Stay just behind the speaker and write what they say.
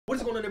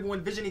What is going on,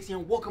 everyone? VisionX here,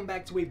 and welcome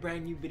back to a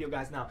brand new video,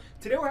 guys. Now,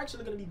 today we're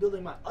actually going to be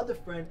building my other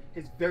friend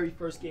his very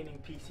first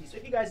gaming PC. So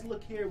if you guys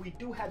look here, we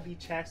do have the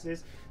chassis,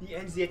 the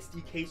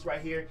NZXT case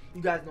right here.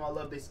 You guys know I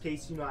love this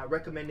case. You know, I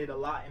recommend it a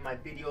lot in my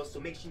videos,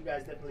 so make sure you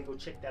guys definitely go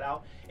check that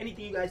out.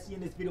 Anything you guys see in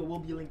this video will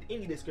be linked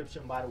in the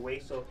description, by the way,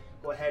 so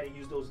go ahead and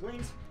use those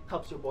links.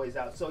 Helps your boys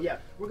out. So yeah,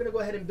 we're gonna go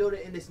ahead and build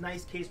it in this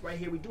nice case right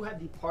here. We do have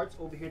the parts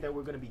over here that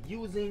we're gonna be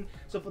using.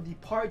 So for the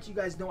parts, you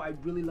guys know I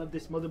really love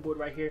this motherboard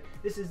right here.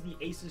 This is the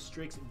Asus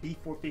Strix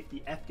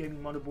B450F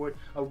gaming motherboard,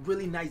 a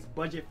really nice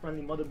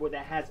budget-friendly motherboard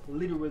that has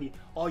literally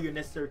all your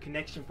necessary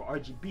connection for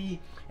RGB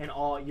and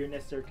all your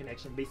necessary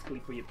connection basically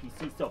for your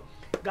PC. So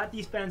got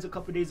these fans a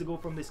couple days ago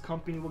from this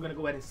company. We're gonna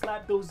go ahead and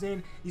slap those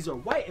in. These are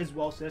white as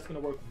well, so that's gonna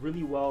work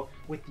really well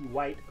with the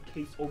white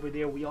case over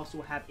there. We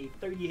also have a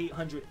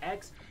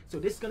 3800X, so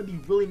this is gonna be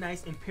really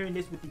nice, and pairing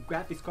this with the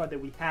graphics card that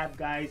we have,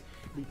 guys,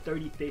 the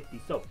 3050.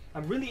 So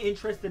I'm really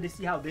interested to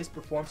see how this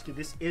performs, because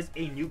this is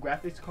a new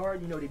graphics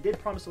card. You know, they did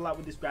promise a lot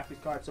with this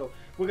graphics card, so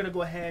we're gonna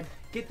go ahead,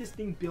 get this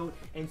thing built,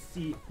 and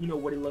see, you know,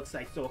 what it looks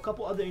like. So a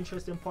couple other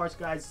interesting parts,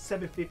 guys: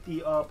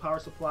 750 power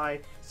supply,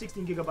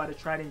 16GB of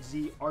Trident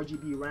Z,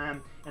 RGB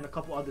RAM, and a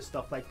couple other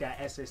stuff like that,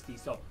 SSD.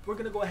 So we're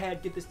gonna go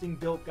ahead, get this thing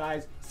built,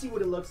 guys, see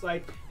what it looks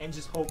like, and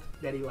just hope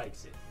that he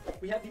likes it.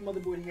 We have the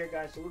motherboard here,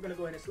 guys, so we're gonna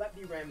go ahead and slap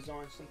the RAMs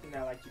on, something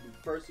that I like to do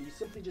first. So you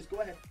simply just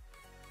go ahead,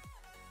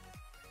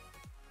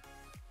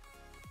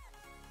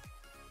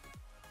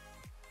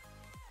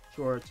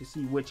 sure to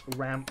see which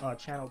RAM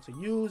channel to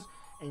use,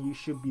 and you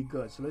should be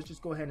good. So let's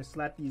just go ahead and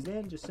slap these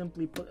in. Just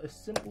simply put a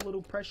simple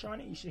little pressure on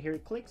it. You should hear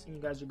it clicks, and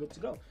you guys are good to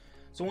go.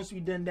 So once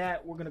we've done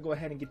that, we're gonna go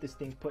ahead and get this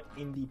thing put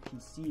in the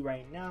PC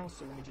right now.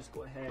 So let me just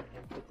go ahead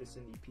and put this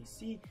in the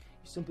PC. You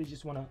simply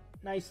just wanna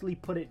nicely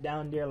put it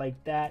down there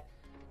like that.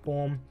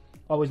 Boom.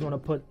 Always want to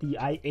put the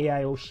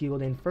AIO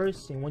shield in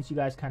first, and once you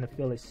guys kind of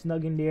feel it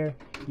snug in there,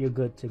 you're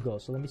good to go.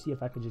 So let me see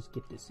if I can just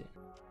get this in.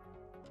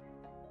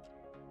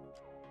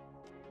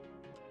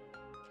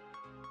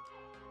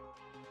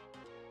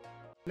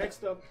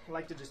 Next up, I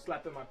like to just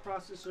slap in my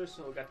processor.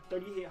 So I got the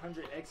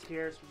 3800X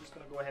here, so we're just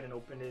going to go ahead and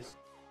open this.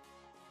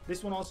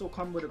 This one also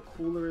comes with a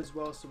cooler as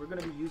well, so we're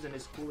going to be using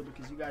this cooler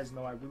because you guys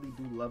know I really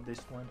do love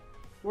this one.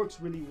 Works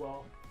really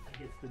well,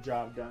 gets the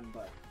job done.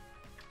 But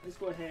let's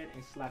go ahead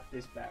and slap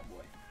this bad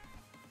boy.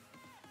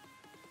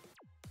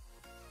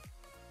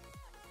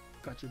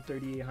 Got your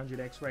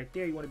 3800X right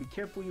there. You want to be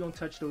careful you don't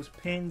touch those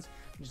pins.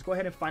 Just go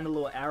ahead and find a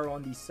little arrow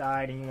on the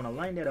side, and you want to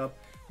line that up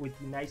with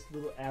the nice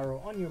little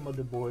arrow on your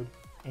motherboard,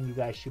 and you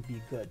guys should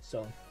be good.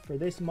 So for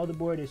this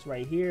motherboard, it's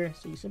right here,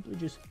 so you simply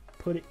just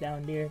put it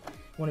down there. You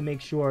want to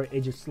make sure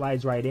it just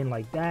slides right in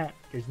like that.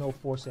 There's no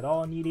force at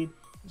all needed.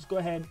 Just go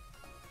ahead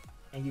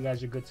and you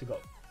guys are good to go.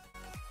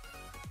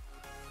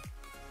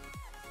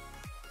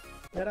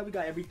 Now that we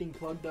got everything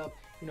plugged up,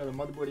 you know, the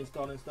motherboard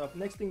installed and stuff,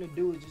 next thing to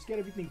do is just get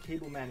everything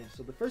cable managed.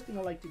 So the first thing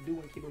I like to do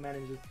when cable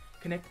managed is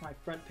connect my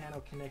front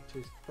panel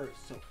connectors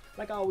first. So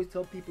like I always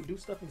tell people, do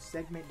stuff in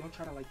segment. Don't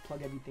try to like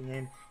plug everything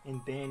in and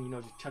then, you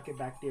know, just chuck it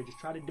back there. Just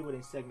try to do it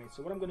in segments.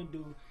 So what I'm going to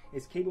do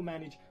is cable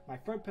manage my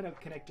front panel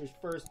connectors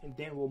first, and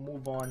then we'll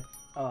move on,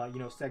 you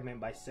know, segment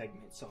by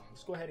segment. So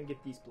let's go ahead and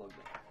get these plugged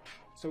in.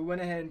 So we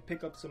went ahead and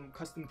pick up some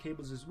custom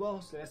cables as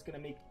well, so that's going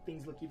to make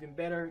things look even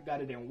better.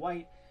 Got it in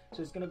white,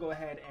 so it's going to go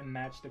ahead and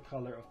match the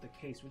color of the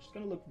case, which is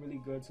going to look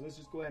really good. So let's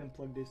just go ahead and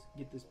plug this,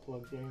 get this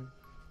plugged in.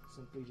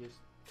 Simply just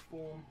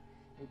boom.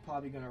 We're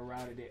probably going to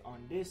route it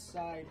on this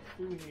side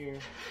through here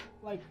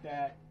like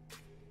that,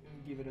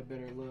 and give it a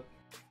better look.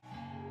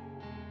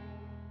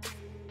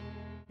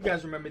 You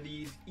guys remember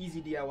these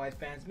easy DIY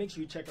fans? Make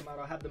sure you check them out.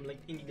 I'll have them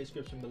linked in the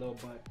description below.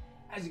 But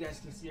as you guys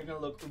can see, they're gonna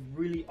look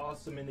really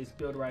awesome in this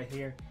build right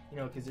here, you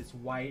know, because it's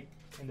white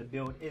and the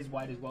build is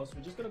white as well. So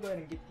we're just gonna go ahead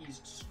and get these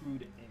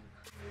screwed in.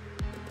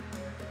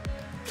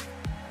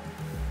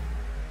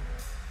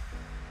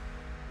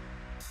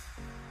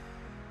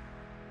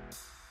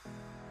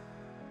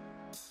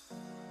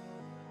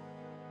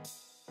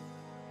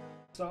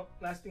 So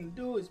last thing to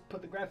do is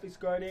put the graphics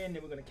card in,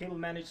 then we're gonna cable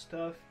manage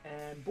stuff,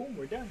 and boom,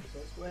 we're done. So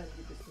let's go ahead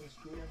and get this thing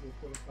screwed in. We'll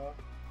pull this off.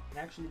 And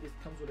actually this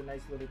comes with a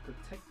nice little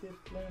protective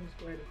film. Let's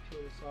go ahead and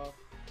peel this off.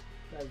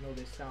 You guys know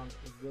this sounds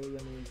really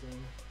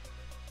amazing.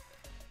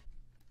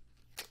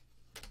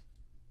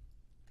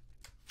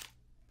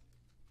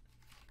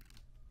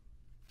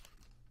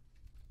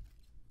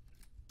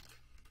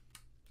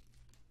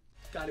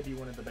 Gotta be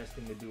one of the best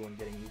things to do when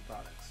getting new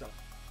products. So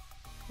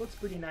looks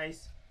pretty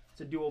nice.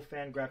 It's a dual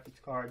fan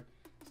graphics card.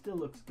 Still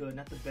looks good.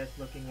 Not the best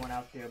looking one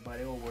out there,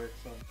 but it'll work.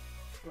 So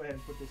go ahead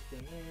and put this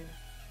thing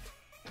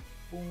in.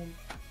 Boom.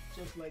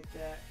 Just like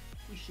that.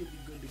 We should be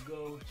good to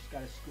go. Just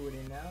gotta screw it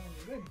in now,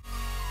 and we're good.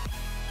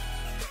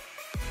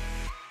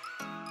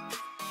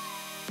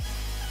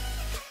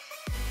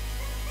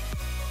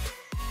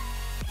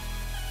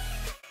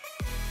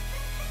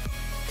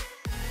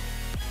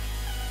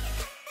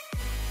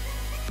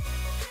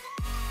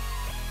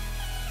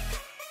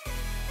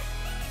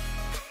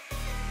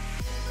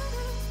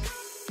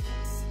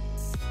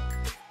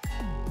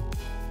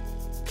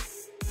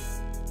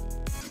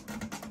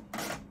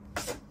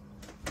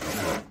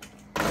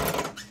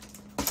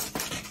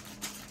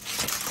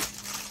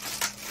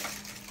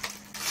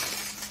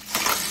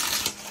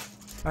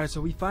 Alright,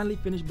 so we finally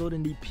finished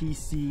building the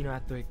PC, you know,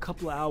 after a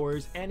couple of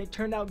hours, and it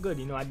turned out good.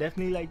 You know, I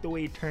definitely like the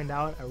way it turned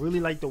out. I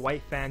really like the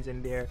white fans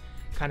in there.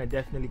 Kind of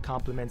definitely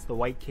complements the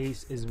white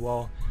case as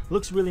well.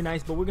 Looks really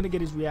nice, but we're gonna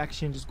get his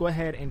reaction. Just go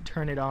ahead and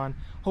turn it on.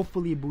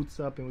 Hopefully it boots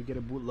up and we get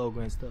a boot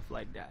logo and stuff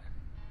like that.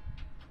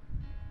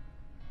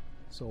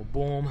 So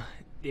boom,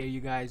 there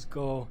you guys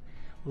go.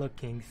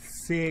 Looking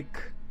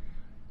sick.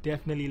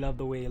 Definitely love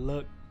the way it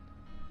looked.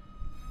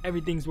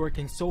 Everything's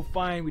working so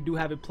fine. We do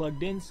have it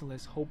plugged in, so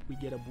let's hope we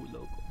get a boot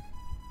logo.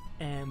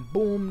 And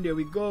boom, there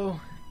we go.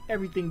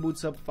 Everything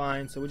boots up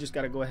fine, so we just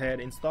gotta go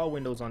ahead, install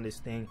Windows on this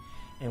thing,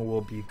 and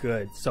we'll be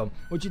good. So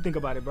what you think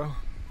about it, bro? Nice.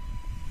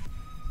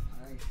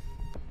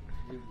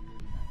 Really,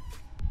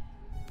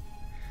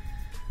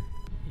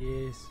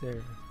 really nice. Yes,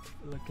 sir.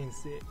 Looking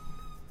sick.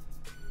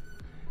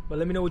 But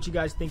let me know what you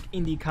guys think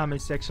in the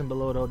comment section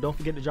below, though. Don't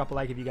forget to drop a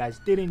like if you guys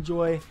did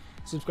enjoy.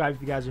 Subscribe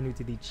if you guys are new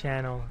to the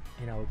channel,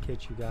 and I will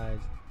catch you guys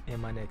in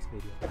my next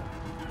video.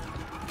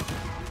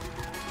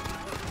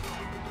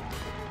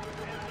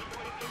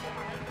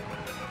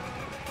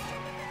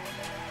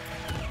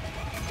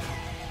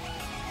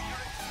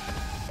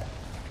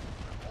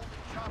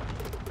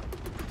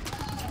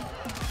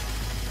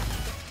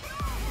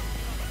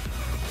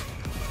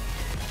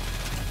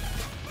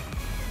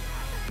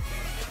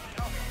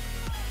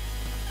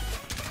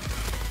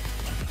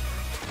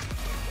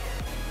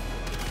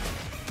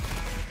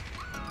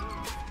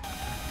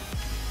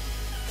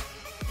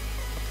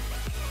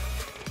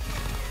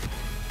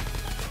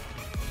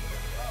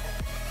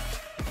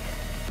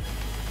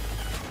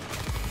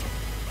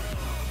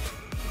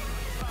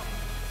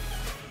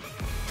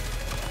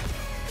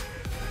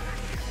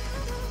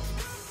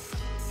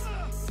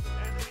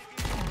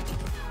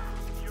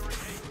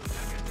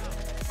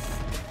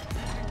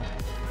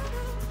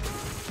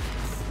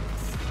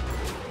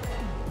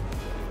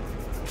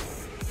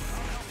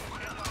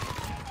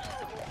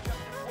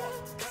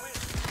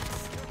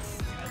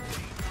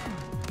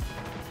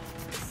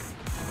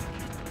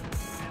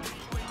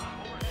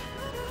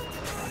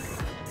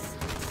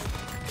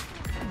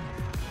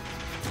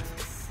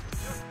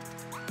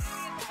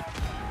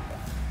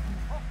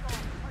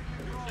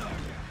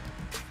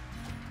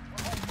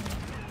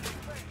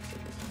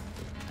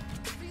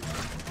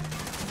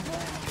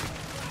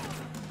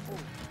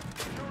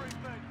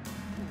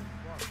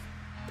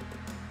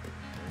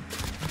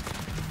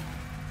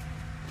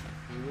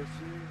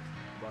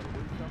 But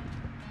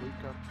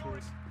wake up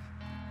first.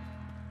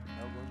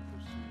 I want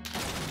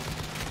to see.